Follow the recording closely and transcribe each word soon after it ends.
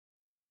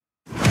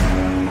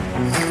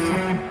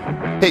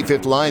Hey,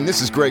 Fifth Line,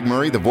 this is Greg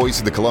Murray, the voice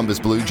of the Columbus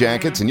Blue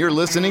Jackets, and you're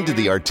listening to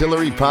the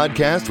Artillery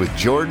Podcast with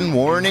Jordan,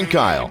 Warren, and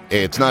Kyle.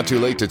 It's not too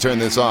late to turn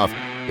this off.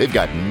 They've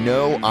got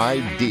no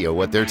idea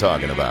what they're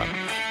talking about.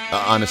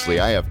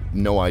 Honestly, I have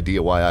no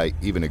idea why I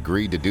even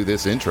agreed to do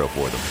this intro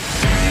for them.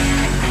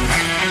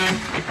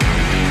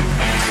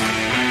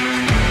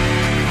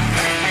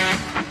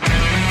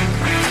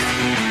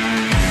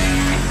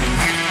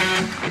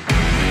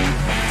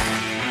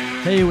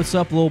 Hey, what's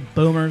up, little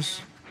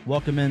boomers?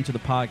 Welcome into the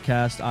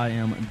podcast. I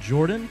am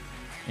Jordan,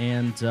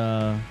 and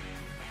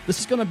this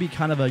is going to be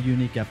kind of a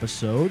unique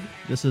episode.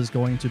 This is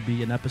going to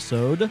be an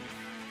episode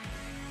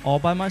all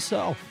by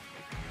myself.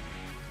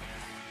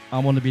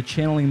 I'm going to be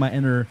channeling my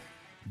inner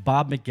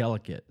Bob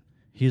McElligott.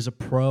 He's a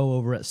pro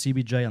over at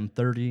CBJ on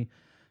 30.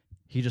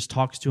 He just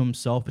talks to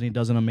himself, and he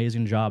does an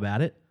amazing job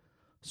at it.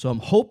 So I'm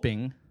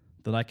hoping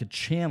that I could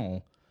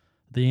channel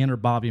the inner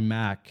Bobby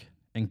Mack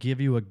and give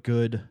you a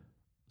good,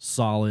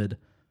 solid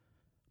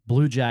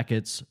Blue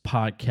Jackets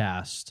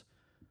podcast,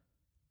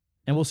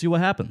 and we'll see what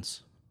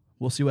happens.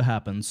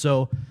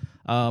 So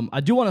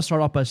I do want to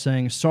start off by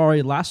saying,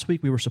 sorry, last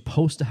week we were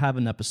supposed to have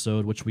an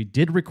episode, which we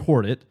did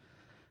record it,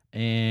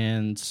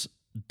 and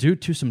due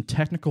to some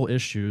technical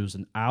issues,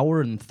 an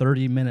hour and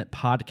 30-minute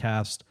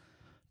podcast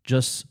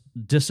just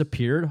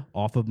disappeared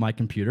off of my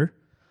computer.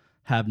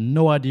 Have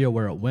no idea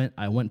where it went.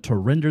 I went to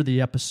render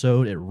the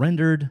episode, it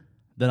rendered,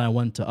 then I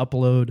went to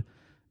upload,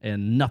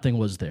 and nothing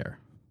was there.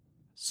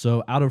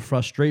 So out of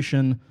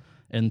frustration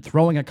and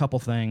throwing a couple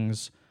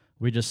things,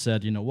 we just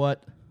said, you know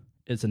what?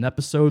 It's an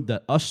episode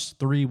that us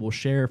three will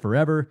share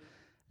forever,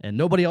 and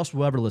nobody else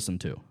will ever listen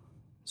to.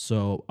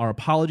 So our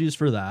apologies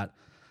for that.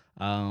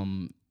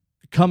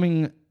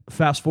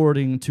 Fast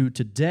forwarding to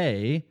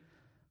today,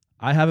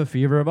 I have a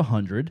fever of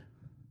 100,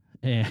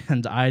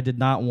 and I did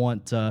not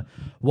want...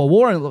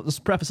 Warren, let's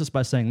preface this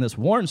by saying this.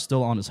 Warren's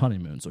still on his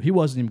honeymoon, so he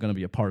wasn't even going to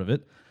be a part of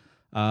it.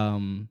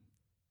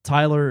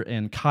 Tyler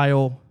and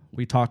Kyle...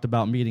 We talked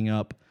about meeting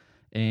up,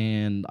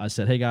 and I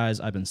said, hey,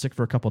 guys, I've been sick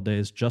for a couple of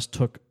days, just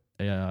took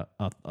a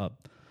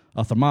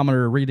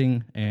thermometer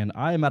reading, and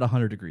I am at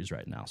 100 degrees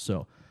right now.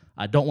 So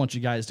I don't want you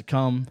guys to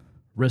come,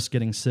 risk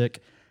getting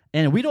sick.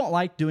 And we don't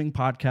like doing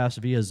podcasts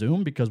via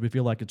Zoom because we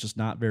feel like it's just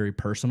not very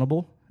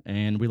personable,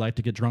 and we like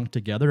to get drunk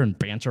together and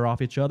banter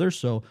off each other.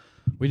 So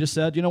we just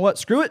said, you know what,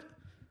 screw it.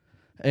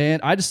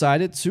 And I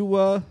decided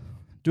to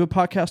do a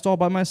podcast all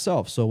by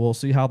myself, so we'll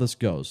see how this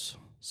goes.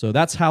 So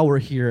that's how we're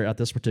here at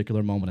this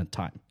particular moment in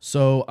time.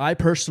 So I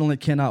personally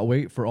cannot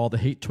wait for all the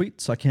hate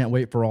tweets. I can't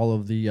wait for all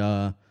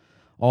the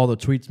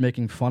tweets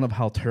making fun of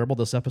how terrible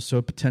this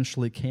episode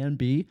potentially can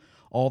be.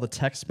 All the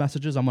text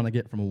messages I'm going to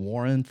get from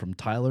Warren, from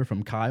Tyler,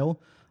 from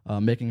Kyle,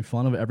 making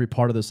fun of every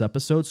part of this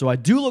episode. So I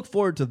do look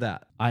forward to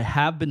that. I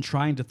have been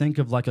trying to think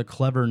of like a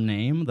clever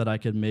name that I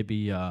could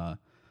maybe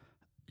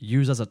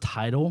use as a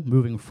title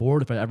moving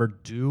forward if I ever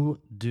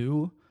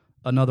do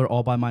another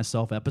all by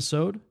myself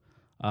episode.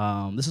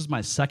 This is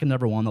my second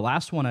ever one. The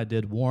last one I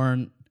did,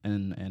 Warren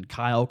and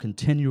Kyle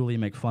continually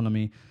make fun of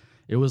me.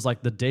 It was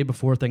like the day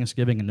before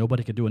Thanksgiving, and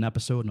nobody could do an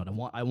episode.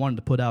 And I wanted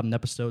to put out an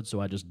episode,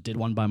 so I just did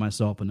one by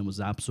myself, and it was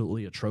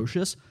absolutely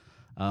atrocious.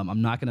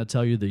 I'm not going to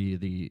tell you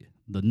the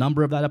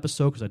number of that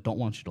episode because I don't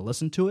want you to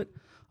listen to it.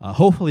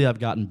 Hopefully I've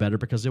gotten better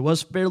because it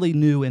was fairly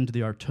new into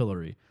the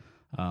artillery.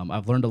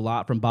 I've learned a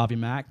lot from Bobby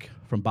Mack,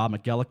 from Bob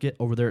McElligott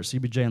over there at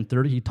CBJ and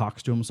 30. He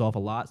talks to himself a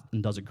lot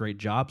and does a great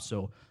job,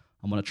 so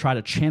I'm going to try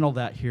to channel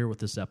that here with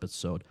this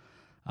episode.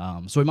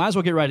 So we might as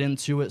well get right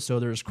into it. So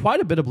there's quite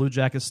a bit of Blue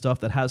Jackets stuff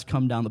that has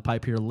come down the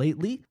pipe here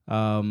lately.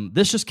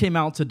 This just came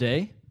out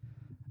today,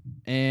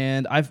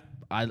 and I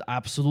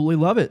absolutely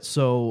love it.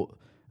 So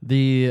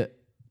the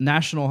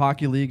National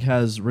Hockey League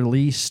has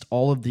released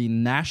all of the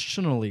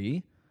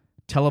nationally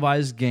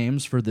televised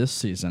games for this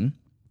season.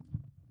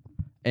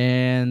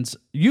 And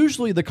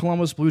usually the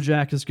Columbus Blue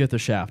Jackets get the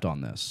shaft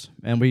on this.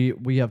 And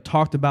we have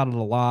talked about it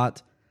a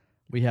lot.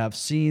 We have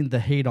seen the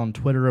hate on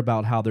Twitter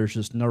about how there's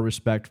just no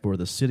respect for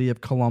the city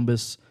of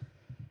Columbus.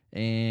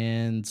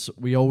 And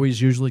we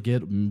always usually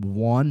get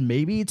one,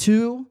 maybe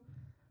two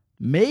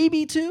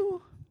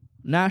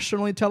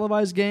nationally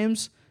televised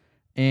games.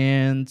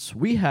 And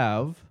we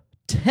have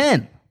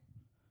 10.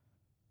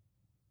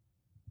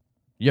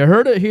 You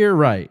heard it here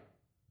right.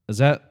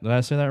 Did I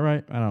say that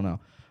right? I don't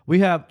know. We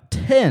have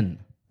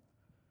 10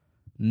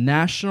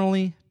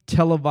 nationally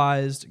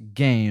televised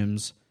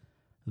games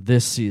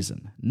this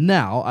season.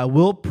 Now, I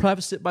will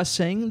preface it by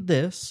saying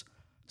this.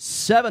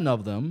 7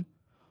 of them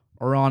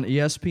are on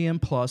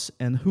ESPN Plus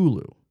and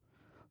Hulu.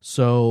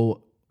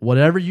 So,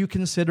 whatever you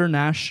consider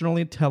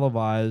nationally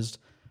televised,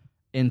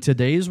 in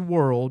today's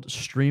world,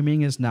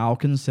 streaming is now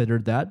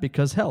considered that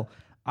because, hell,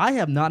 I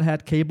have not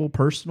had cable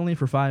personally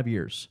for 5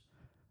 years.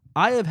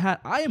 I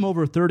am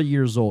over 30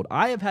 years old.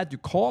 I have had to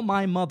call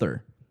my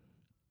mother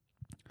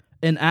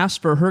and ask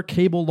for her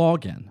cable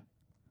login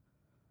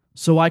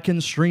so I can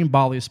stream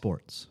Bally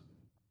Sports.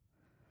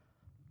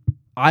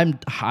 I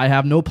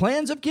have no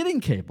plans of getting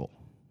cable.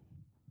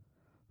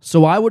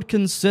 So I would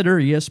consider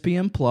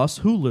ESPN Plus,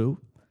 Hulu,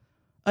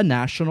 a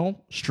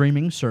national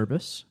streaming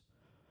service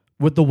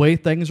with the way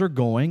things are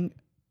going,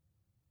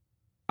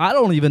 I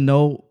don't even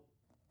know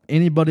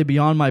anybody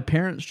beyond my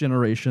parents'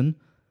 generation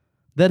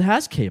that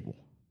has cable.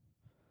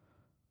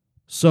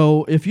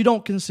 So if you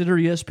don't consider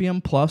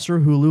ESPN Plus or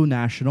Hulu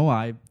national,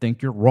 I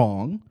think you're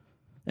wrong.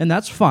 And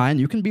that's fine.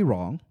 You can be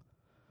wrong.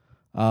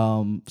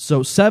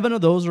 So 7 of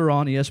those are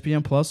on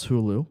ESPN Plus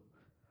Hulu.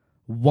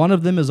 1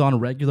 of them is on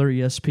regular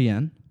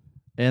ESPN.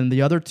 And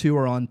the other 2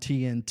 are on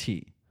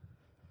TNT.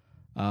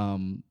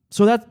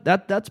 So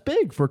that's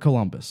big for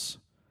Columbus.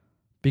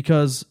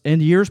 Because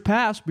in years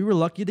past, we were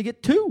lucky to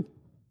get 2.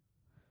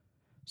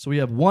 So we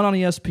have 1 on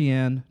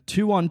ESPN,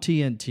 2 on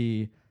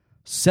TNT,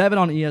 7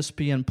 on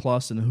ESPN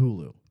Plus and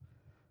Hulu.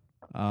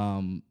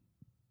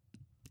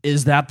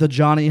 Is that the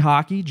Johnny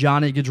Hockey,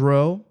 Johnny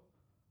Gaudreau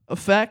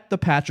effect, the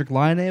Patrick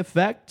Laine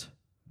effect?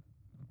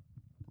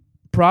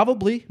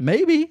 Probably,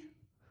 maybe.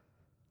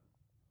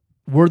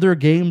 Were there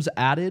games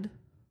added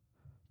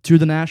to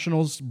the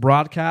Nationals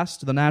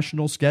broadcast, to the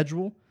national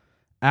schedule,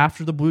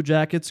 after the Blue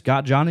Jackets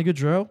got Johnny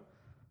Gaudreau?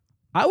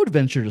 I would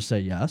venture to say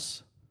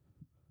yes.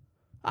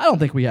 I don't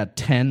think we had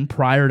 10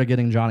 prior to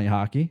getting Johnny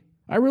Hockey.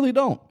 I really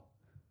don't.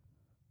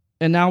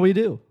 And now we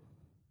do.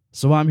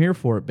 So I'm here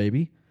for it,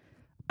 baby.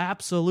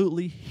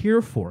 Absolutely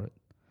here for it.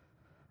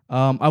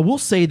 I will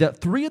say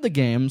that 3 of the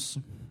games,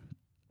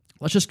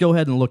 let's just go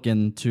ahead and look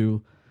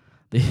into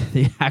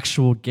the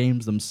actual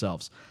games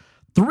themselves.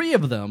 3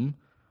 of them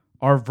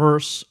are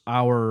versus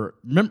our...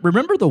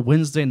 Remember the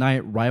Wednesday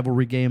night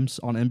rivalry games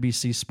on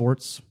NBC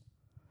Sports?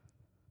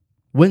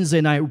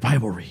 Wednesday night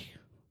rivalry.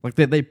 Like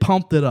they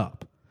pumped it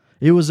up.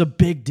 It was a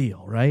big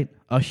deal, right?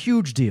 A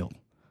huge deal.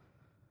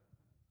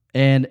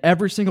 And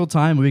every single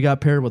time we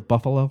got paired with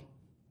Buffalo,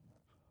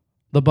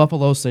 the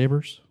Buffalo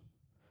Sabres,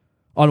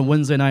 on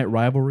Wednesday night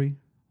rivalry,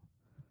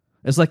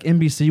 it's like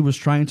NBC was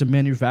trying to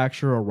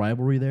manufacture a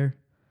rivalry there.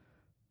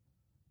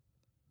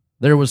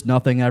 There was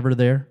nothing ever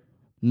there,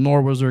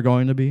 nor was there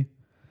going to be.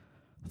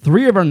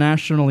 3 of our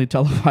nationally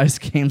televised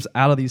games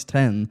out of these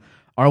 10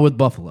 are with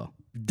Buffalo.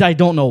 I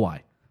don't know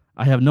why.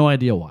 I have no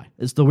idea why.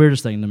 It's the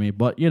weirdest thing to me,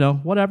 but,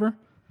 whatever.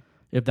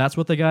 If that's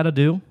what they got to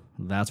do,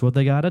 that's what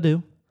they got to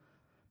do.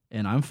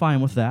 And I'm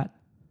fine with that.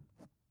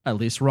 At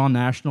least we're on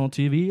national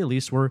TV. At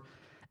least we're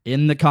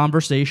in the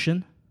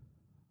conversation.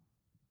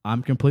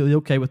 I'm completely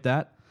okay with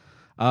that.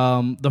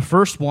 The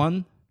first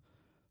one,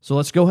 so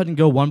let's go ahead and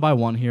go one by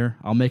one here.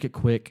 I'll make it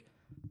quick.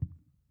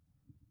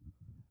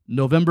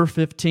 November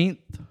 15th,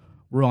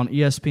 we're on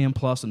ESPN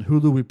Plus and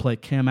Hulu. We play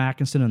Cam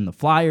Atkinson and the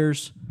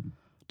Flyers.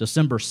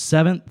 December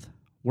 7th,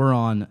 we're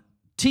on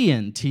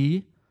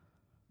TNT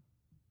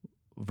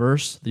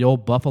versus the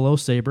old Buffalo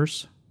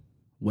Sabres.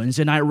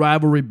 Wednesday night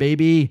rivalry,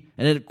 baby.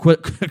 And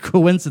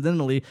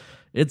coincidentally,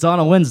 it's on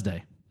a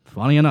Wednesday.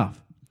 Funny enough.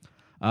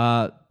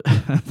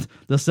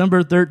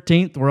 December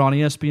 13th, we're on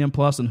ESPN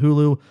Plus and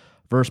Hulu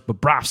versus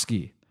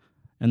Bobrovsky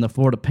and the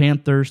Florida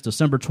Panthers.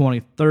 December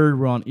 23rd,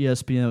 we're on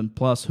ESPN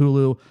Plus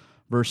Hulu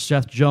versus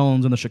Seth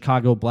Jones and the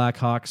Chicago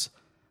Blackhawks.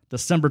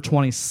 December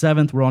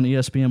 27th, we're on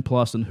ESPN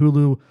Plus and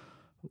Hulu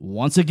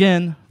once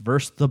again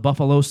versus the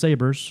Buffalo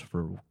Sabres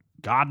for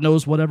God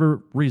knows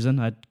whatever reason.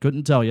 I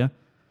couldn't tell you.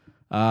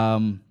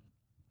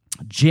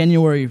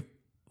 January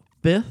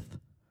 5th,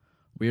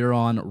 we are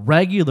on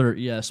regular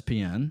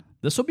ESPN.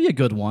 This will be a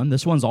good one.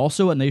 This one's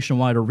also at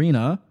Nationwide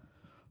Arena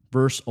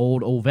versus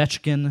old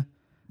Ovechkin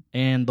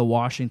and the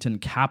Washington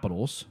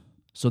Capitals.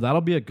 So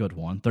that'll be a good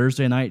one.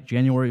 Thursday night,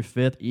 January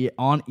 5th,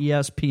 on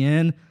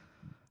ESPN.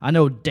 I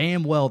know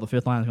damn well the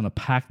fifth line is going to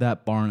pack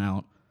that barn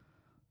out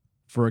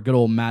for a good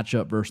old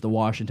matchup versus the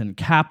Washington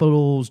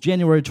Capitals.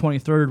 January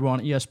 23rd, we're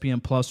on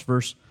ESPN Plus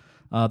versus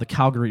the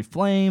Calgary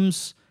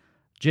Flames.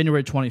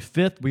 January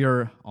 25th, we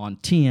are on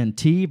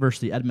TNT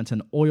versus the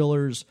Edmonton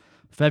Oilers.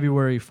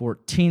 February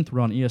 14th,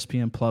 we're on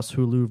ESPN Plus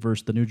Hulu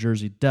versus the New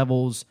Jersey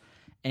Devils.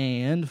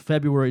 And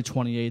February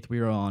 28th, we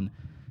are on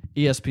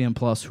ESPN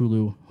Plus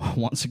Hulu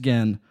once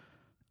again,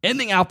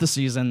 ending out the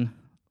season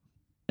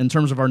in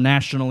terms of our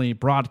nationally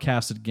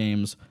broadcasted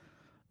games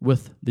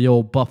with the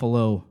old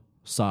Buffalo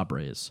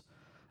Sabres.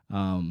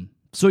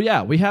 So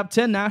yeah, we have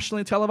 10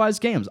 nationally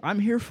televised games. I'm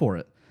here for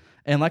it.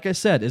 And like I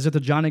said, is it the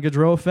Johnny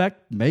Gaudreau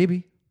effect?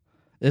 Maybe.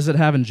 Is it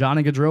having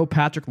Johnny Gaudreau,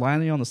 Patrick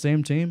Laine on the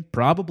same team?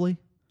 Probably.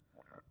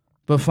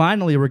 But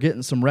finally, we're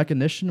getting some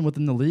recognition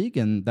within the league,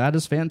 and that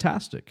is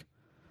fantastic.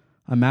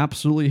 I'm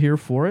absolutely here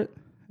for it.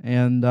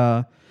 And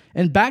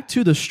back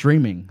to the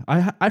streaming.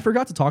 I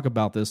forgot to talk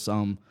about this,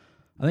 I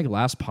think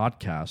last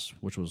podcast,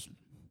 which was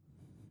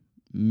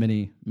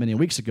many, many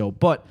weeks ago.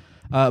 But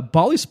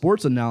Bally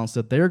Sports announced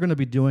that they're going to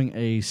be doing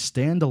a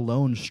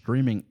standalone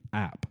streaming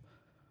app,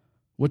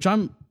 which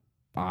I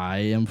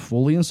am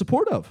fully in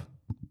support of.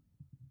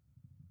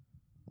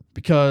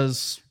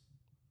 Because,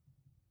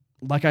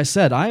 like I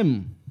said,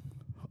 I'm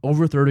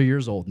over 30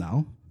 years old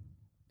now,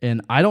 and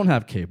I don't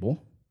have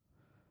cable.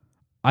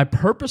 I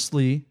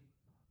purposely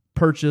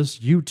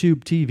purchased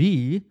YouTube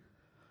TV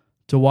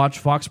to watch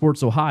Fox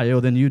Sports Ohio.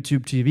 Then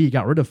YouTube TV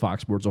got rid of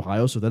Fox Sports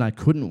Ohio, so then I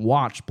couldn't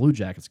watch Blue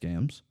Jackets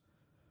games.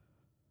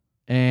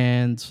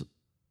 And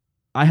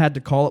I had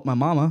to call up my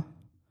mama,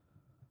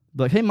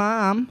 like, hey,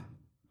 Mom,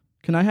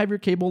 Can I have your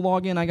cable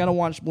login? I got to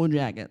watch Blue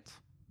Jackets.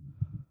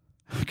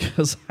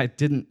 Because I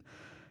didn't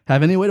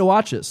have any way to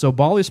watch it. So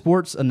Bally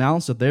Sports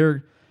announced that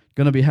they're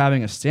going to be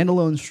having a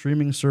standalone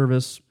streaming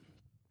service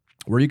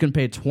where you can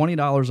pay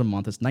 $20 a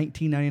month. It's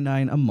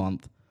 $19.99 a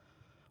month,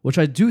 which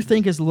I do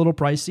think is a little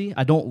pricey.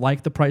 I don't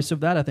like the price of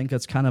that. I think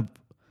that's kind of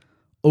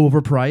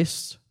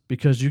overpriced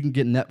because you can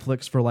get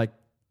Netflix for like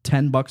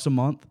 $10 a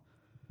month.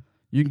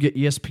 You can get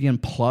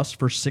ESPN Plus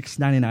for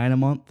 $6.99 a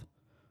month.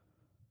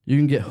 You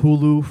can get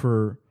Hulu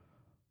for,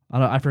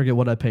 I forget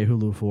what I pay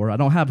Hulu for. I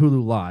don't have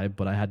Hulu Live,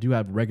 but I do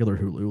have regular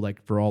Hulu,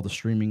 like for all the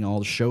streaming, all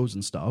the shows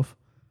and stuff.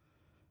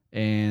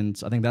 And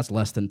I think that's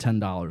less than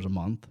 $10 a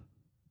month.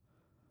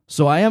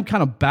 So I am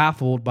kind of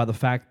baffled by the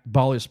fact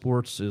Bally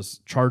Sports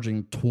is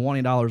charging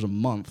 $20 a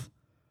month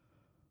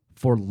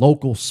for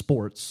local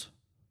sports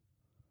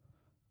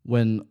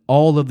when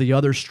all of the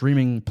other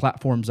streaming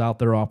platforms out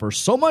there offer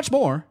so much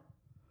more.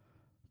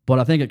 But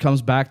I think it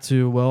comes back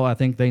to, well, I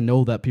think they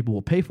know that people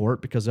will pay for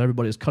it because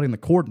everybody is cutting the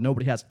cord.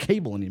 Nobody has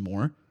cable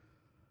anymore.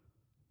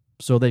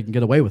 So they can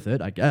get away with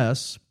it, I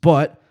guess.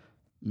 But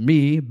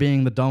me,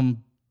 being the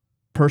dumb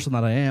person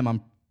that I am,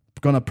 I'm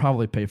going to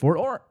probably pay for it.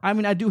 Or, I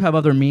mean, I do have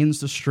other means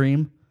to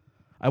stream.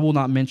 I will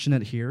not mention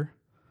it here.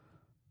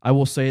 I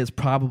will say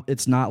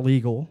it's not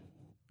legal.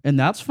 And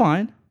that's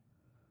fine.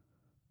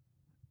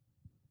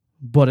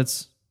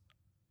 But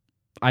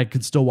I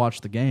can still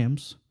watch the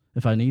games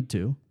if I need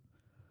to.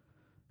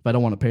 If I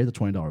don't want to pay the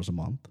 $20 a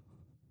month.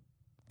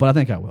 But I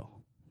think I will.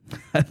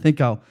 I think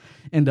I'll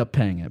end up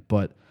paying it.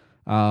 But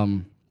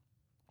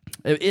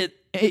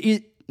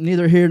it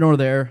neither here nor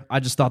there. I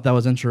just thought that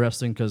was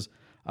interesting because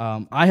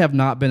I have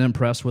not been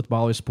impressed with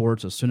Bally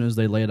Sports as soon as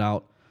they laid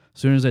out, as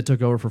soon as they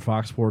took over for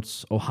Fox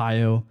Sports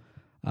Ohio.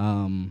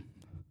 And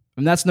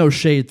that's no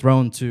shade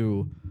thrown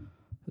to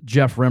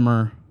Jeff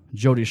Rimmer,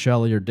 Jody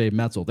Shelley, or Dave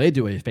Metzel. They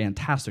do a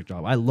fantastic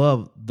job. I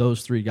love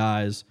those three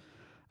guys.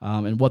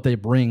 And what they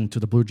bring to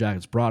the Blue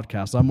Jackets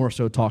broadcast. I'm more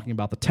so talking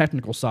about the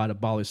technical side of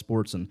Bally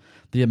Sports and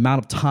the amount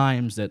of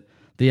times that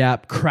the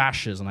app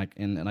crashes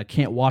and I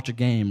can't watch a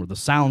game, or the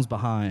sound's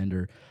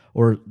behind,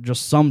 or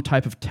just some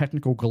type of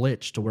technical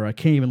glitch to where I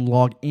can't even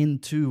log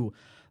into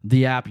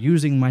the app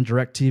using my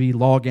DirecTV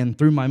login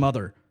through my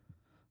mother.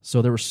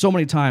 So there were so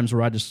many times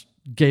where I just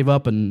gave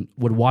up and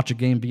would watch a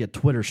game via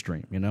Twitter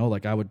stream.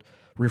 Like I would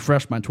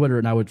refresh my Twitter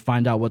and I would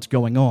find out what's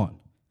going on.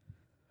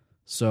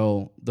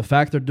 So the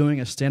fact they're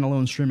doing a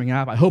standalone streaming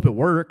app, I hope it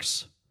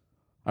works.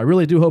 I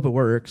really do hope it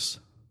works.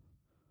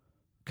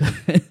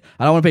 I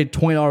don't want to pay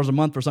 $20 a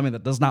month for something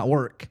that does not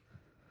work.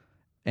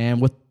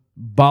 And with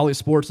Bally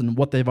Sports and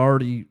what they've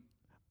already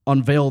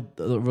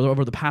unveiled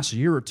over the past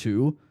year or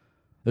two,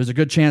 there's a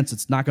good chance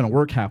it's not going to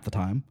work half the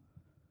time.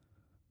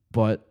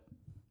 But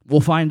we'll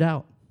find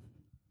out.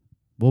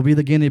 We'll be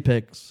the guinea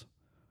pigs.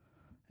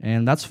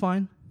 And that's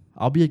fine.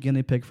 I'll be a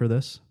guinea pig for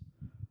this.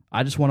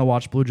 I just want to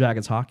watch Blue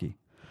Jackets hockey.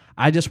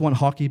 I just want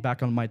hockey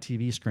back on my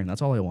TV screen.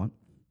 That's all I want.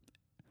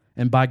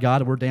 And by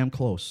God, we're damn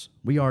close.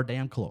 We are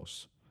damn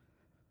close.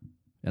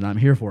 And I'm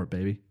here for it,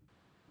 baby.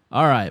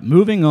 All right,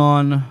 moving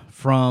on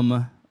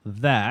from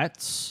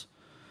that.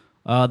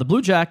 The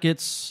Blue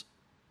Jackets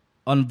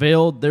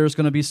unveiled there's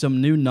going to be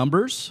some new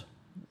numbers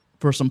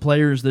for some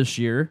players this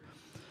year.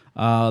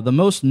 The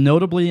most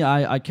notably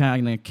I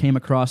kind of came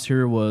across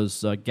here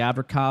was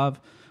Gavrikov.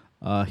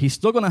 He's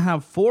still going to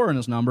have 4 in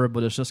his number,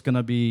 but it's just going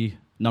to be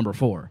number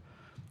 4.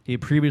 He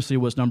previously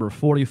was number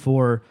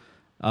 44.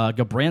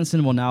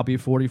 Gabranson will now be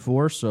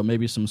 44, so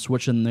maybe some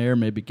switching there.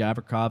 Maybe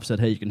Gavrikov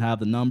said, hey, you can have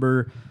the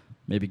number.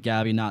 Maybe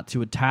Gabby not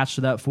too attached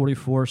to that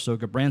 44. So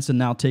Gabranson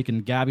now taking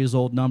Gabby's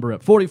old number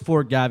at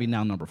 44. Gabby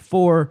now number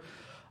 4.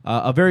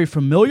 A very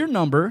familiar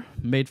number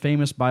made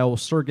famous by old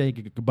Sergei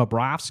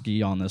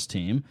Bobrovsky on this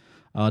team.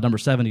 Number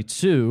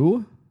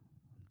 72.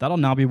 That'll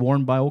now be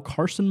worn by old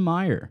Carson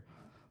Meyer.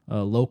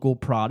 Local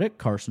product,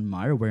 Carson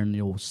Meyer wearing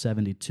the old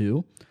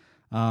 72.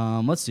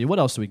 Let's see, what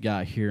else do we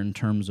got here in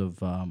terms of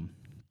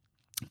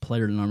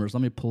player numbers?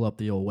 Let me pull up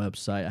the old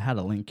website. I had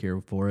a link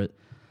here for it.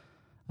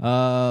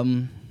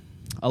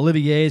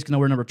 Olivier is going to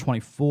wear number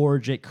 24.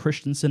 Jake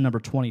Christensen, number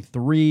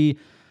 23.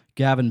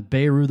 Gavin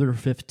Bayreuther,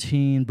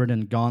 15.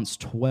 Brendan Gaunce,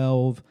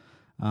 12.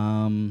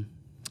 And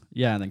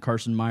then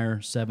Carson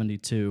Meyer,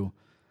 72.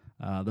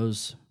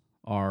 Those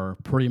are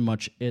pretty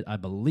much it, I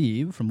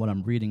believe, from what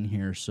I'm reading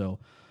here. So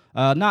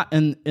not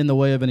in the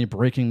way of any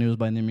breaking news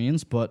by any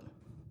means, but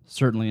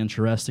certainly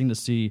interesting to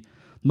see,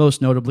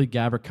 most notably,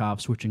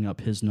 Gavrikov switching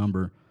up his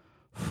number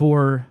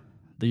for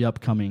the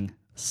upcoming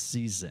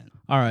season.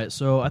 All right,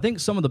 so I think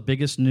some of the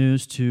biggest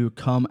news to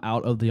come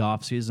out of the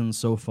offseason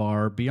so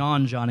far,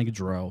 beyond Johnny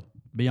Gaudreau,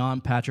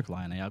 beyond Patrick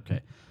Laine,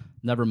 okay,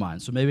 never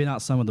mind. So maybe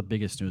not some of the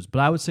biggest news, but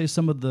I would say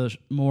some of the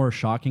more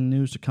shocking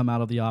news to come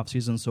out of the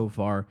offseason so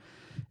far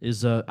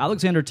is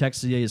Alexander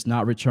Texier is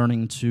not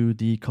returning to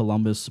the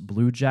Columbus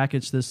Blue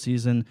Jackets this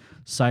season,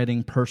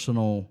 citing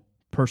personal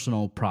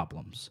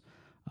problems.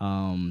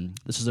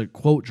 This is a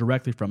quote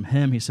directly from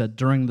him. He said,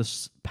 during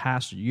this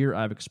past year,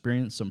 I've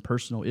experienced some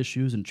personal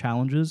issues and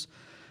challenges,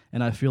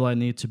 and I feel I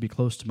need to be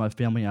close to my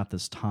family at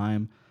this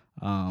time.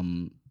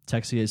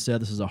 Texier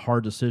said this is a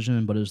hard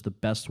decision, but it is the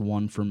best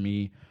one for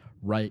me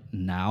right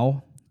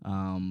now.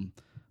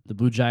 The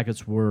Blue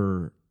Jackets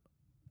were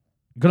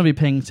going to be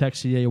paying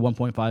Texier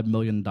 $1.5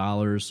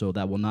 million, so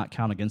that will not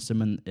count against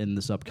him in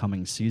this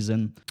upcoming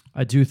season.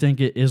 I do think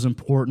it is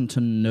important to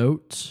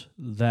note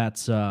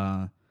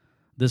that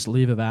this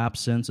leave of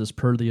absence is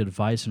per the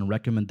advice and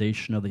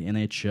recommendation of the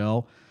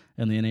NHL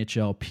and the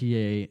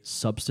NHLPA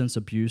Substance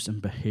Abuse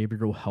and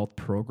Behavioral Health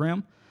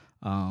Program.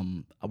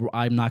 I'm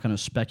not going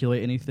to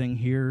speculate anything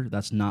here.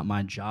 That's not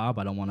my job.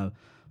 I don't want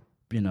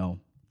to,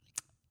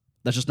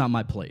 that's just not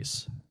my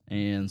place.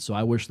 And so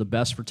I wish the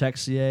best for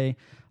Texier.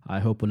 I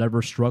hope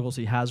whatever struggles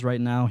he has right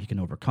now, he can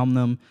overcome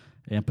them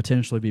and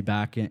potentially be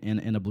back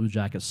in a Blue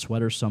Jacket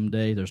sweater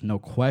someday. There's no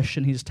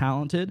question he's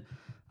talented.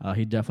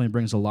 He definitely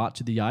brings a lot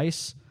to the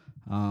ice.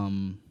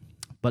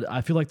 But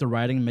I feel like the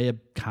writing may have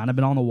kind of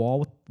been on the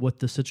wall with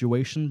the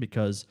situation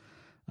because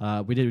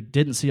we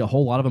didn't see a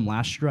whole lot of him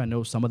last year. I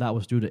know some of that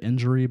was due to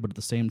injury, but at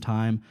the same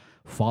time,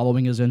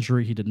 following his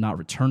injury, he did not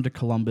return to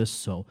Columbus.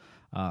 So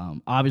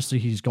obviously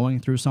he's going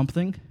through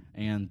something,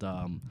 and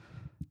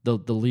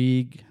the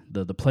league,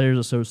 the Players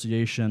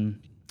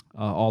Association,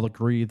 all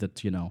agree that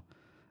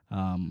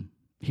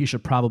he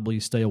should probably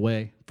stay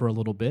away for a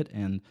little bit,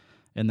 and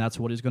that's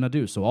what he's going to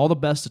do. So all the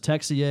best to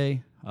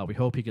Texier. We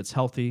hope he gets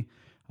healthy.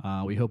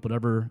 We hope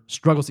whatever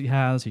struggles he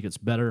has, he gets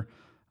better.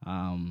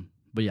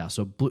 But yeah,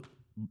 so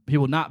he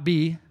will not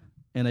be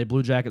in a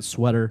Blue Jacket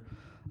sweater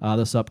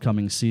this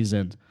upcoming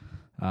season,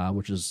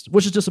 which is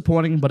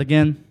disappointing. But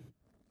again,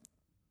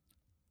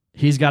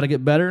 he's got to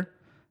get better,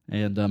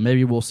 and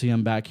maybe we'll see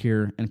him back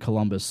here in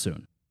Columbus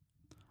soon.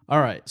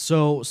 All right,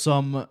 so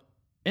some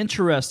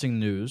interesting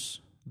news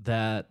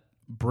that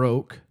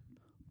broke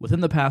within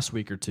the past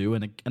week or two,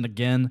 and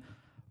again,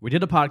 we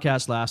did a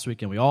podcast last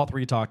week, and we all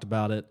three talked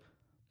about it.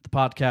 The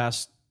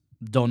podcast,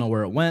 don't know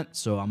where it went,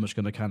 so I'm just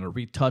going to kind of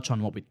retouch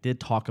on what we did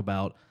talk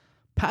about.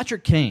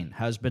 Patrick Kane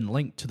has been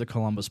linked to the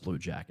Columbus Blue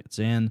Jackets,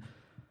 and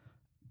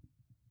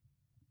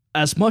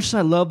as much as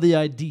I love the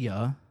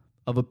idea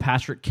of a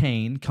Patrick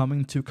Kane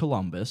coming to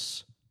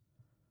Columbus,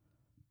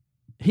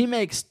 he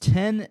makes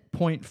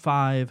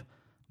 $10.5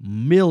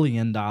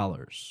 million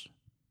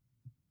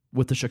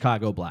with the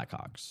Chicago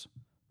Blackhawks.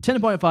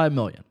 $10.5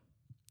 million.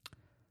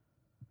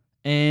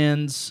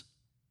 And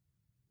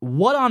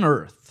what on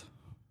earth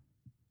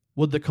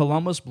would the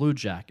Columbus Blue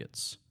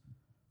Jackets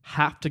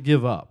have to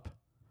give up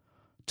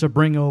to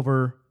bring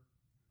over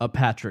a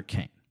Patrick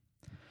Kane?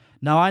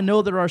 Now, I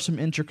know there are some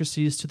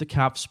intricacies to the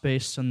cap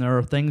space, and there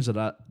are things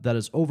that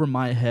is over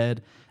my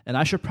head, and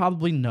I should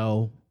probably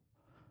know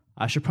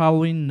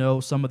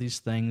some of these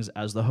things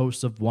as the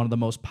host of one of the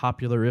most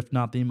popular, if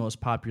not the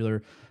most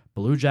popular,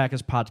 Blue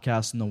Jackets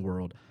podcasts in the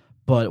world.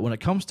 But when it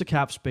comes to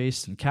cap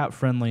space and cap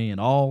friendly and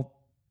all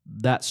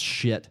that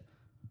shit,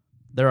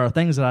 there are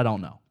things that I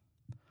don't know.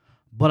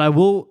 But I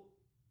will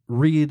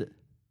read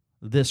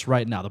this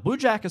right now. The Blue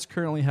Jackets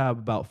currently have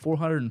about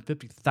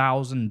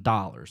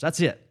 $450,000. That's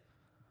it.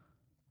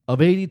 Of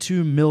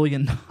 $82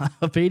 million.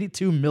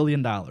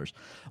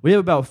 We have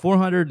about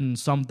 $400 and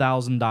some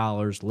thousand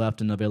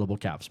left in available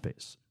cap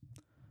space.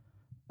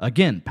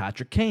 Again,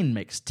 Patrick Kane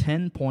makes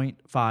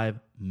 $10.5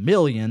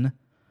 million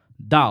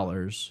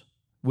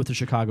with the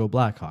Chicago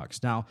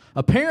Blackhawks. Now,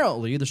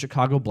 apparently, the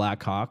Chicago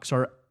Blackhawks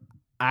are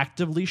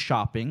actively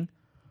shopping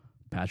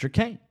Patrick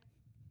Kane.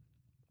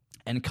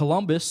 And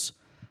Columbus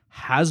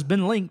has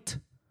been linked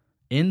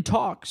in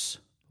talks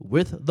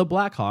with the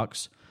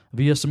Blackhawks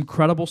via some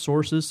credible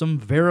sources, some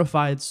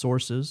verified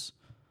sources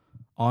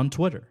on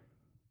Twitter.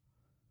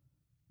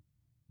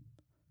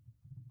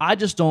 I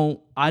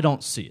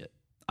don't see it.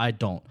 I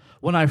don't.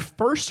 When I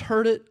first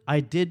heard it, I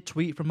did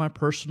tweet from my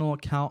personal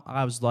account.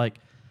 I was like,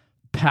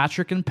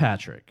 Patrick and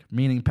Patrick,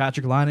 meaning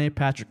Patrik Laine,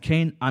 Patrick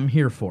Kane, I'm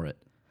here for it.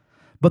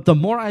 But the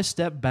more I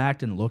step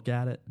back and look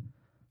at it,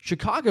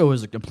 Chicago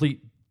is a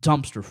complete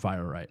dumpster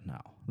fire right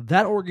now.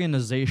 That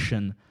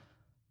organization,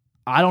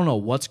 I don't know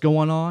what's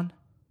going on.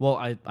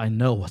 Well, I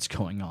know what's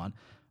going on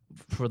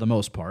for the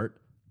most part,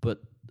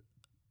 but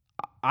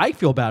I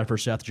feel bad for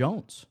Seth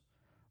Jones.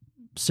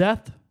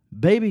 Seth,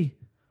 baby,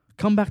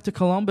 come back to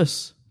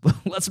Columbus.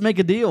 Let's make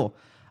a deal.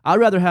 I'd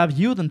rather have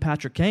you than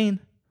Patrick Kane.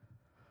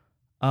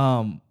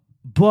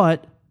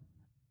 But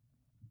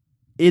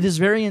it is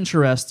very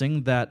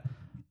interesting that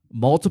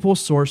multiple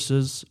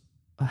sources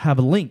have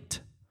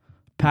linked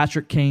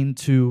Patrick Kane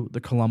to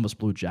the Columbus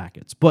Blue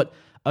Jackets. But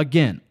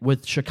again,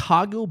 with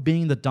Chicago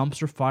being the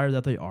dumpster fire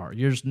that they are,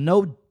 there's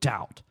no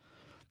doubt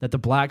that the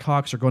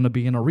Blackhawks are going to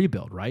be in a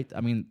rebuild, right?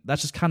 I mean,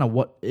 that's just kind of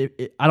what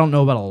I don't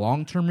know about a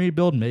long-term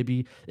rebuild.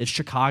 Maybe it's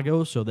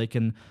Chicago, so they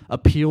can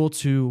appeal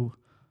to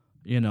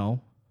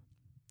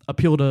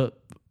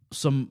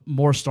some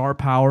more star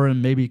power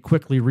and maybe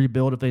quickly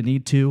rebuild if they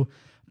need to.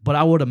 But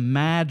I would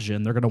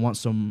imagine they're going to want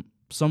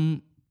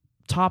some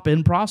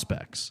top-end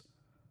prospects.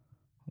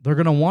 They're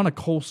going to want a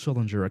Cole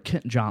Sillinger, a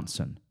Kent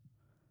Johnson.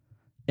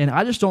 And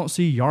I just don't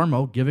see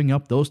Jarmo giving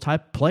up those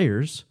type of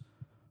players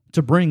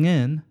to bring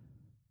in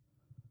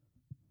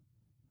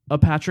a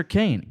Patrick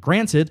Kane.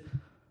 Granted,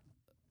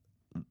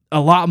 a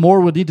lot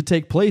more would need to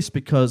take place,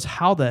 because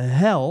how the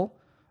hell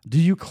do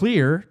you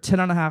clear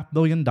 $10.5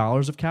 million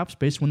of cap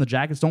space when the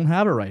Jackets don't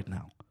have it right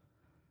now?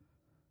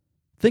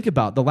 Think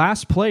about the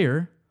last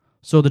player.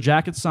 So the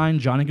Jackets signed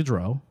Johnny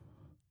Gaudreau.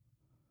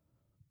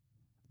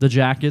 The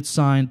Jackets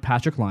signed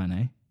Patrick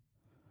Laine.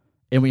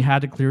 And we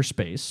had to clear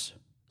space,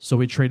 so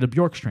we traded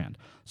Bjorkstrand.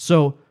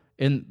 So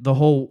in the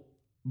whole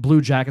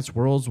Blue Jackets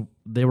world,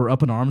 they were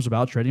up in arms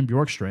about trading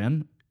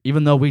Bjorkstrand,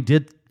 even though we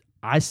did,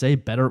 I say,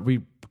 better.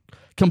 We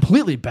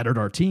completely bettered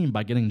our team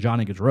by getting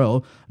Johnny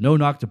Gaudreau. No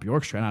knock to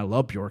Bjorkstrand. I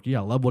love Bjorky.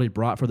 I love what he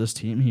brought for this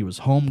team. He was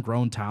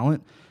homegrown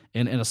talent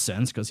in a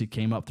sense, because he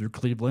came up through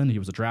Cleveland. He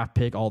was a draft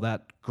pick, all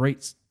that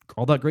great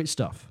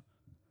stuff.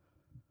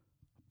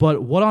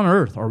 But what on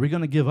earth are we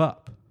going to give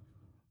up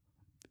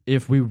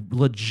if we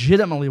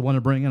legitimately want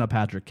to bring in a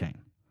Patrick Kane?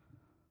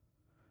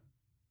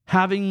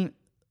 Having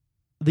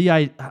the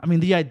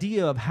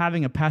idea of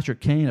having a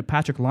Patrick Kane, a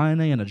Patrick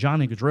Laine, and a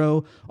Johnny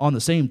Gaudreau on the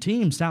same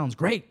team sounds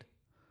great.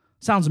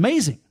 Sounds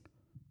amazing.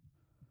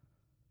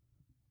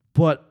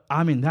 But,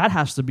 that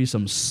has to be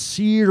some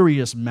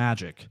serious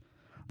magic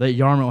that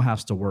Jarmo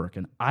has to work.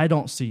 And I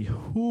don't see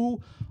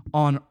who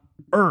on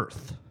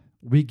earth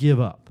we give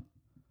up.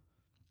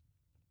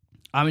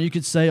 You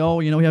could say,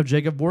 we have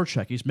Jacob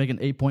Voracek. He's making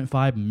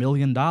 $8.5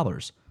 million.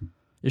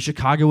 Is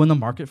Chicago in the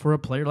market for a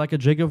player like a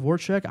Jacob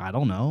Voracek? I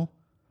don't know.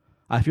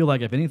 I feel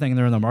like if anything,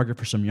 they're in the market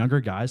for some younger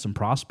guys, some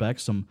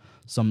prospects,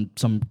 some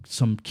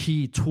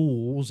key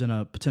tools in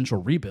a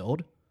potential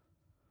rebuild.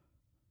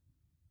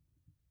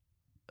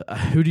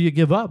 Who do you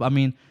give up?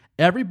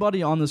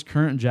 Everybody on this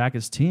current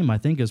Jackets team, I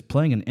think, is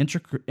playing an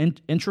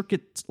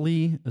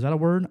intricately, is that a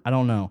word? I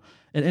don't know.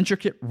 An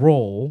intricate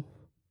role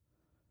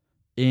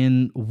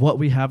in what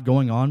we have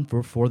going on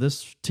for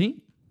this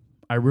team.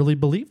 I really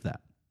believe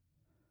that.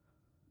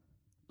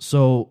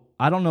 So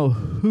I don't know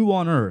who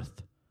on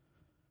earth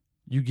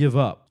you give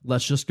up.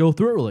 Let's just go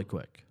through it really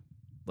quick.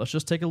 Let's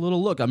just take a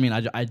little look.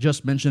 I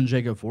just mentioned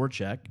Jacob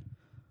Voracek,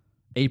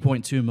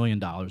 $8.2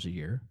 million a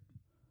year.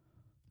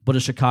 But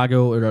is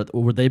Chicago,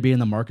 would they be in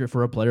the market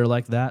for a player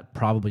like that?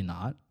 Probably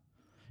not.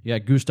 You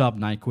got Gustav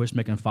Nyquist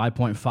making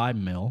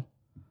 $5.5 million.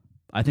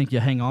 I think you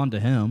hang on to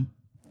him.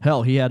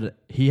 Hell, he had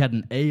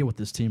an A with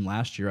this team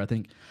last year. I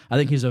think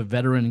he's a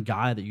veteran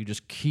guy that you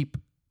just keep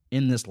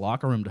in this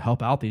locker room to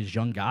help out these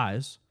young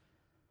guys.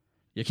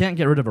 You can't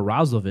get rid of a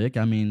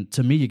Razlovic.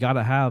 To me, you got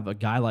to have a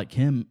guy like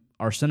him.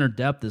 Our center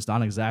depth is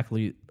not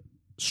exactly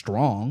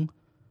strong.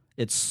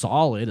 It's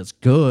solid. It's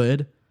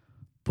good.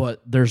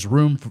 But there's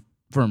room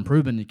for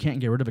improvement. You can't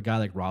get rid of a guy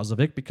like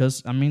Razlovic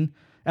because,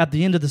 at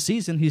the end of the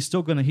season, he's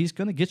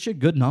gonna get you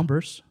good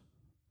numbers.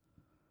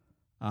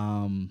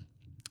 I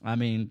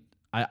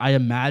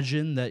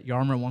imagine that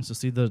Jarmo wants to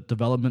see the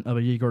development of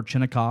a Yegor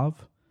Chinnikov,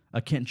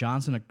 a Kent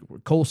Johnson.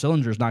 Cole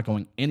Sillinger is not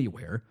going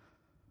anywhere.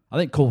 I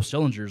think Cole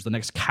Sillinger is the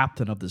next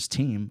captain of this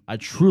team. I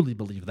truly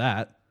believe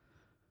that.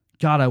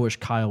 God, I wish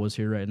Kyle was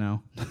here right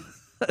now.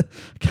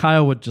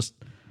 Kyle would just...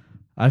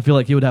 I feel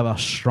like he would have a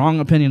strong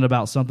opinion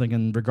about something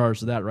in regards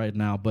to that right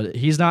now, but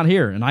he's not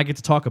here, and I get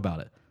to talk about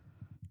it.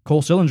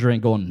 Cole Sillinger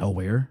ain't going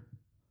nowhere.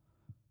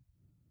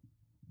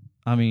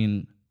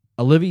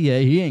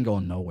 Olivier, he ain't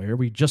going nowhere.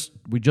 We just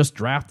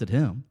drafted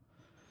him.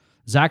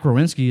 Zach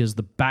Werenski is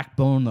the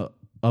backbone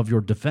of your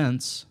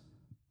defense.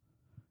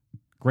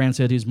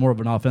 Granted, he's more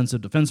of an offensive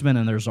defenseman,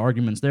 and there's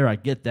arguments there. I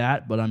get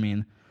that, but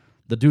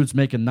the dude's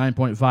making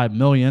 $9.5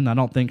 million. I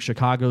don't think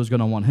Chicago's going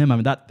to want him.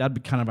 That'd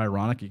be kind of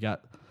ironic. You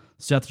got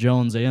Seth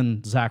Jones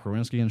and Zach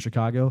Werenski in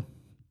Chicago.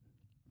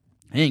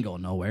 He ain't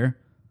going nowhere.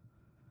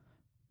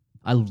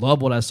 I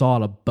love what I saw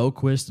out of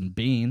Boquist and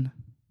Bean.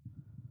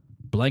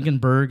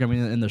 Blankenberg,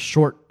 in the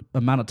short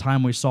amount of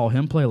time we saw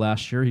him play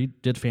last year, he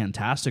did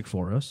fantastic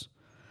for us.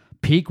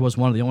 Peak was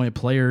one of the only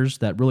players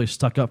that really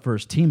stuck up for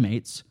his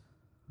teammates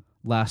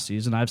last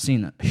season. I've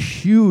seen a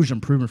huge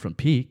improvement from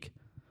Peak.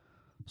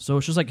 So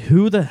it's just like,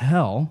 who the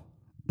hell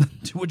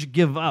would you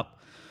give up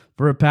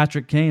for a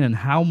Patrick Kane, and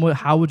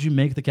how would you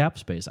make the cap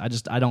space?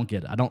 I don't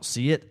get it. I don't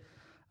see it.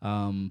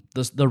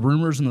 The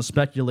rumors and the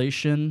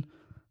speculation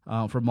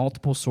from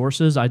multiple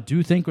sources, I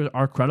do think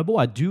are credible.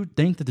 I do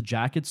think that the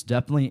Jackets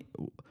definitely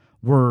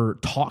were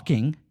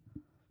talking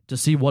to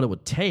see what it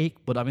would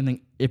take. But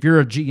if you're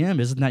a GM,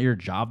 isn't that your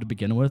job to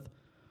begin with?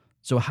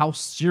 So how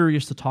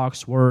serious the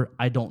talks were,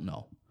 I don't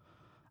know.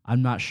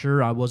 I'm not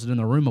sure. I wasn't in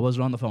the room. I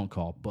wasn't on the phone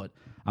call. But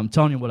I'm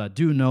telling you what I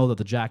do know, that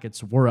the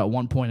Jackets were at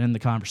one point in the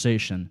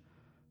conversation.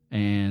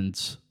 And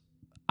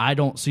I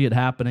don't see it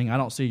happening. I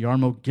don't see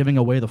Jarmo giving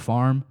away the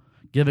farm,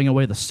 giving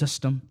away the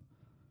system,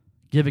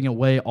 giving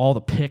away all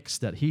the picks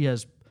that he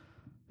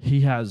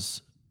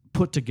has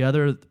put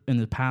together in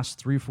the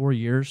past 3-4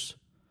 years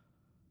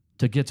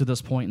to get to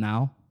this point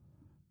now.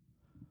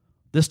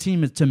 This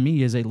team, to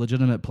me, is a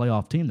legitimate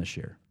playoff team this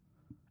year.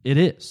 It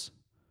is.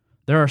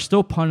 There are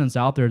still pundits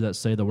out there that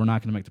say that we're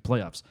not going to make the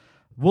playoffs.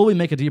 Will we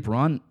make a deep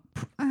run?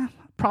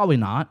 Probably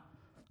not.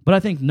 But I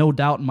think no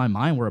doubt in my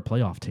mind we're a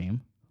playoff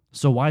team.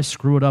 So why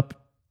screw it up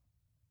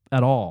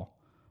at all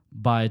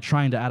by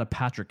trying to add a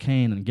Patrick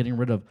Kane and getting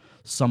rid of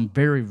some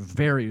very,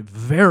 very,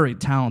 very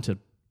talented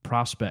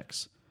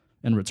prospects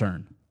in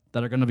return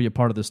that are going to be a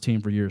part of this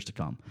team for years to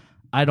come.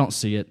 I don't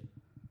see it.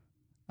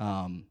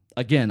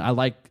 Again, I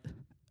like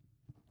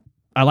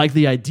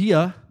the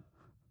idea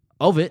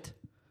of it.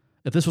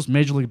 If this was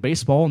Major League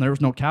Baseball and there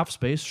was no cap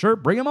space, sure,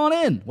 bring him on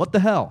in. What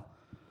the hell?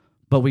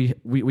 But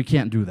we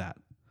can't do that.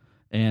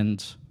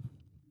 And,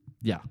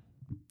 yeah,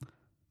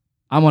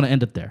 I'm going to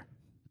end it there.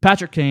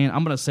 Patrick Kane,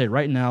 I'm going to say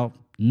right now,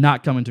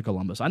 not coming to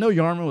Columbus. I know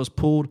Jarmo has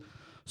pulled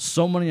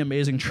so many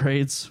amazing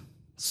trades.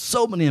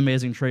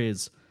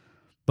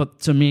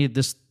 But to me,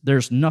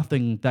 there's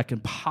nothing that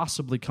can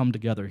possibly come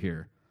together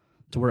here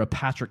to where a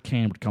Patrick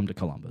Kane would come to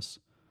Columbus.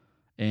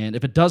 And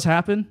if it does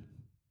happen,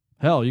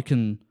 hell, you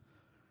can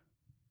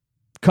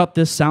cut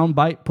this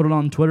soundbite, put it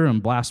on Twitter,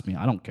 and blast me.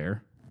 I don't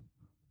care.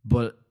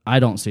 But I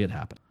don't see it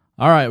happen.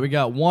 All right, we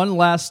got one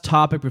last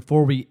topic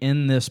before we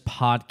end this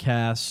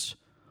podcast.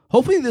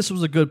 Hopefully this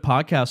was a good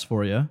podcast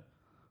for you.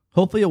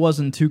 Hopefully it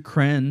wasn't too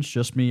cringe,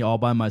 just me all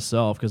by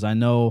myself, because I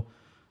know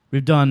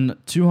we've done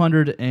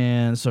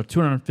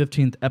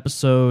 215th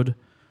episode,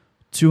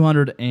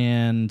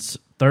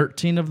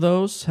 213 of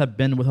those have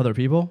been with other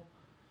people.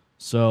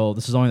 So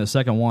this is only the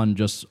second one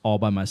just all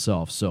by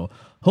myself. So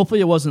hopefully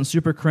it wasn't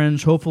super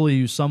cringe. Hopefully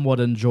you somewhat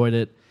enjoyed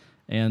it.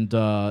 And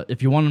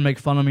if you want to make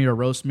fun of me or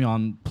roast me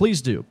on,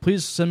 please do.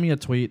 Please send me a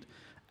tweet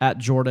at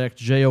Jordeck,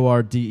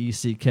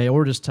 Jordeck,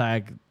 or just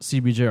tag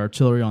CBJ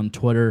Artillery on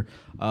Twitter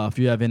if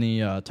you have any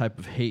type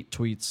of hate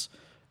tweets.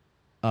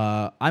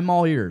 I'm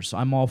all ears.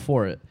 I'm all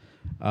for it.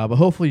 But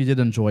hopefully you did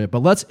enjoy it.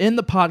 But let's end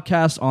the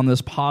podcast on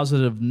this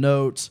positive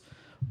note.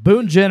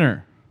 Boone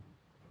Jenner,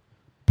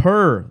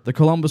 per the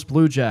Columbus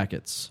Blue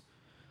Jackets,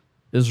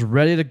 is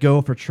ready to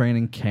go for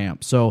training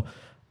camp. So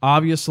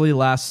obviously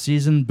last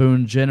season,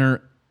 Boone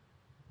Jenner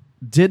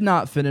did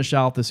not finish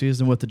out the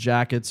season with the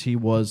Jackets. He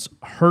was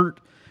hurt.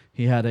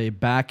 He had a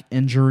back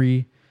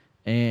injury,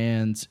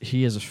 and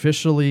he has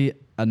officially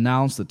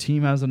announced, the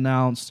team has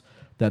announced,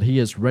 that he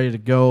is ready to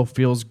go,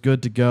 feels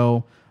good to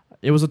go.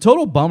 It was a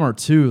total bummer,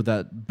 too,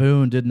 that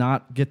Boone did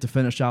not get to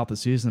finish out the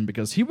season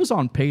because he was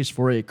on pace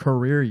for a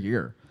career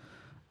year.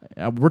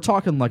 We're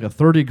talking like a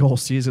 30-goal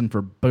season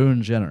for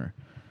Boone Jenner.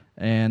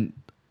 And,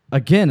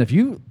 again, if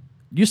you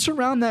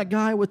surround that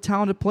guy with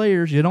talented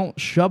players, you don't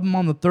shove him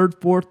on the third,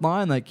 fourth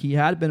line like he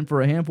had been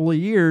for a handful of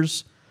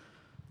years,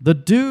 the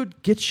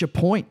dude gets you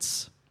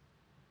points.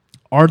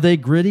 Are they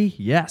gritty?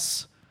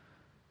 Yes.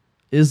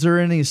 Is there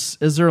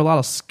a lot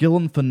of skill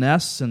and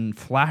finesse and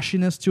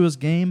flashiness to his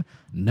game?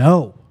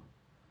 No.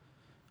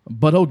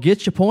 But he'll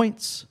get you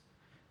points.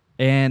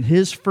 And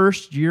his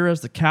first year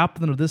as the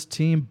captain of this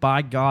team,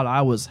 by God,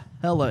 I was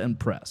hella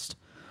impressed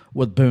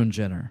with Boone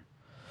Jenner.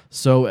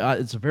 So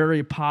it's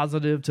very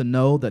positive to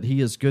know that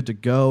he is good to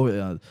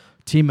go.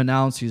 Team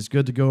announced he's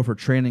good to go for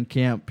training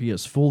camp. He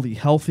is fully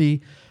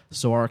healthy.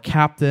 So our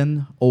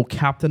captain,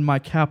 my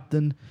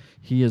captain,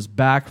 he is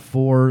back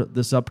for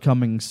this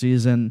upcoming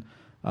season.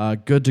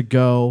 Good to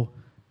go.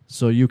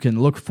 So you can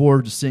look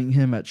forward to seeing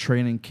him at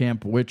training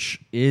camp,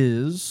 which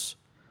is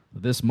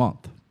this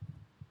month.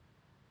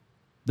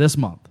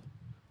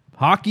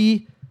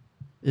 Hockey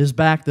is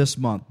back this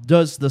month.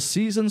 Does the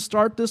season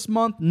start this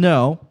month?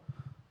 No.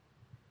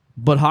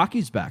 But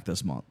hockey's back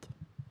this month.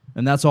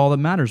 And that's all that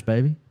matters,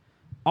 baby.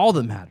 All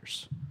that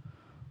matters.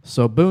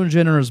 So Boone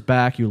Jenner is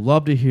back. You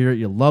love to hear it.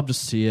 You love to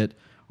see it.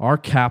 Our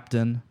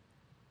captain.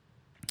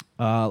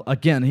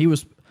 Again, he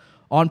was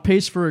on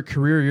pace for a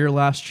career year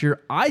last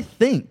year. I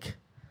think,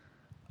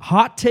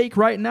 hot take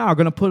right now, I'm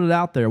going to put it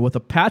out there, with a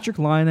Patrick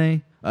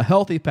Laine, a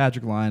healthy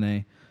Patrick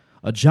Laine,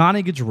 a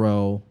Johnny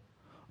Gaudreau,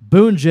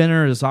 Boone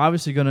Jenner is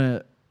obviously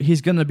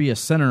he's going to be a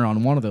center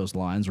on one of those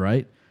lines,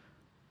 right?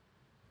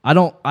 I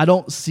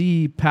don't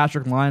see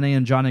Patrick Laine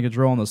and Johnny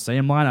Gaudreau on the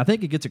same line. I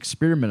think it gets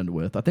experimented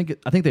with. I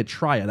think they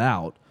try it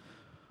out.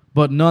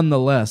 But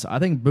nonetheless, I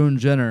think Boone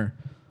Jenner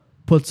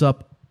puts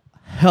up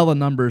hella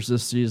numbers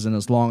this season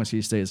as long as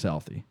he stays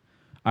healthy.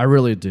 I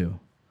really do.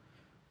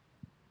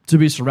 To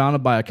be surrounded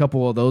by a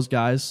couple of those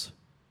guys,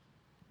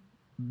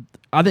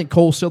 I think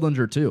Cole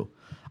Sillinger too.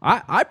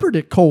 I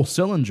predict Cole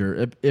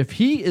Sillinger, if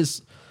he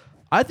is,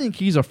 I think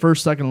he's a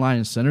first, second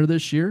line center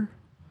this year.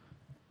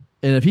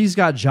 And if he's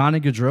got Johnny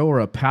Gaudreau or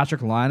a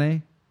Patrick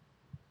Laine,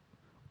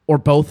 or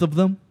both of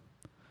them,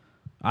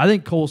 I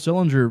think Cole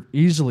Sillinger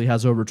easily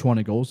has over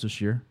 20 goals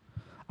this year.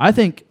 I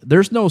think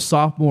there's no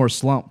sophomore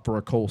slump for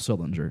a Cole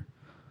Sillinger.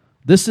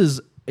 This is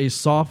a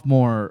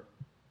sophomore,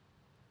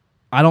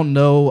 I don't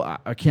know,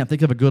 I can't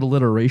think of a good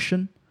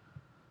alliteration,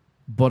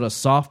 but a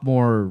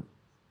sophomore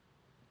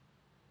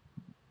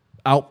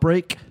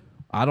outbreak,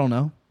 I don't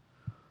know.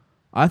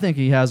 I think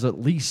he has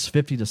at least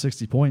 50 to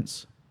 60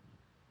 points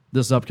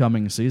this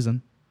upcoming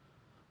season.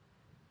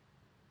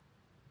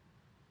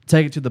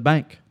 Take it to the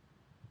bank.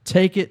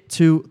 Take it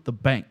to the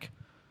bank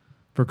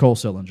for Cole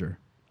Sillinger.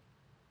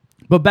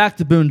 But back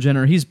to Boone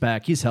Jenner. He's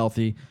back. He's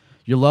healthy.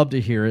 You love to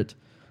hear it.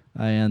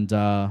 And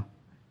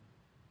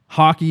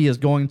hockey is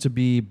going to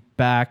be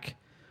back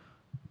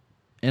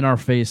in our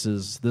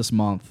faces this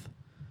month.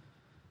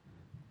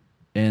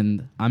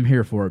 And I'm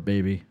here for it,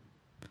 baby.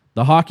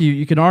 The hockey,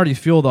 you can already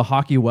feel the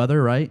hockey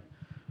weather, right?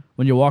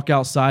 when you walk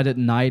outside at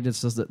night,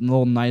 it's just that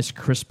little nice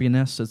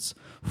crispiness. It's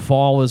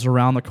fall is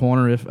around the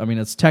corner.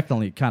 It's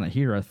technically kind of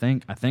here. I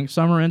think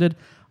summer ended.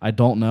 I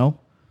don't know,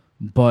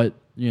 but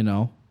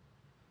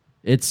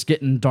it's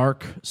getting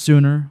dark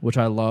sooner, which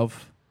I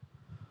love.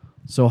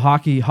 So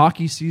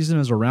hockey season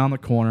is around the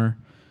corner,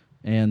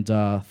 and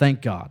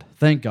thank God.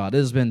 It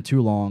has been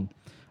too long.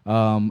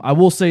 I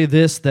will say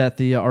this, that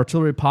the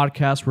Artillery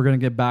Podcast, we're going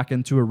to get back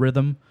into a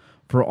rhythm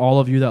for all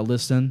of you that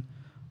listen.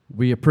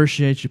 We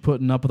appreciate you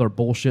putting up with our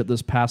bullshit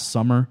this past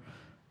summer.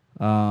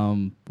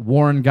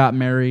 Warren got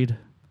married.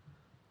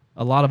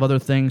 A lot of other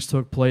things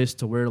took place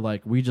to where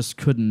we just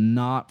could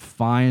not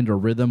find a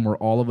rhythm where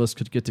all of us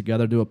could get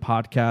together, do a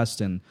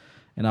podcast, and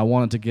I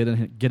wanted to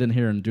get in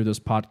here and do this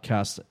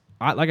podcast.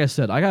 Like I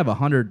said, I have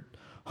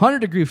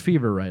 100-degree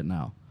fever right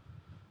now,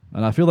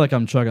 and I feel like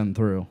I'm chugging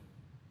through.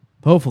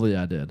 Hopefully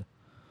I did.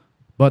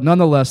 But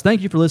nonetheless,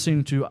 thank you for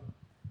listening to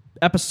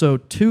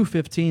episode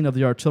 215 of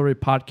the Artillery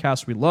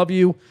Podcast. We love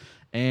you,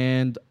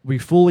 and we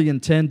fully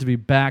intend to be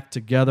back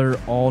together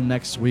all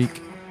next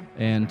week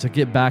and to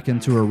get back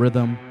into a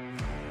rhythm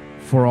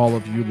for all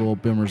of you little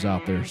boomers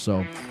out there.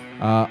 So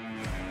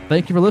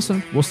thank you for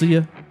listening. We'll see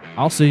you.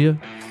 I'll see you.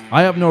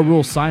 I have no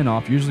rule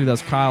sign-off. Usually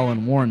that's Kyle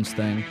and Warren's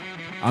thing.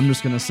 I'm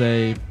just going to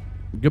say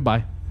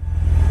goodbye.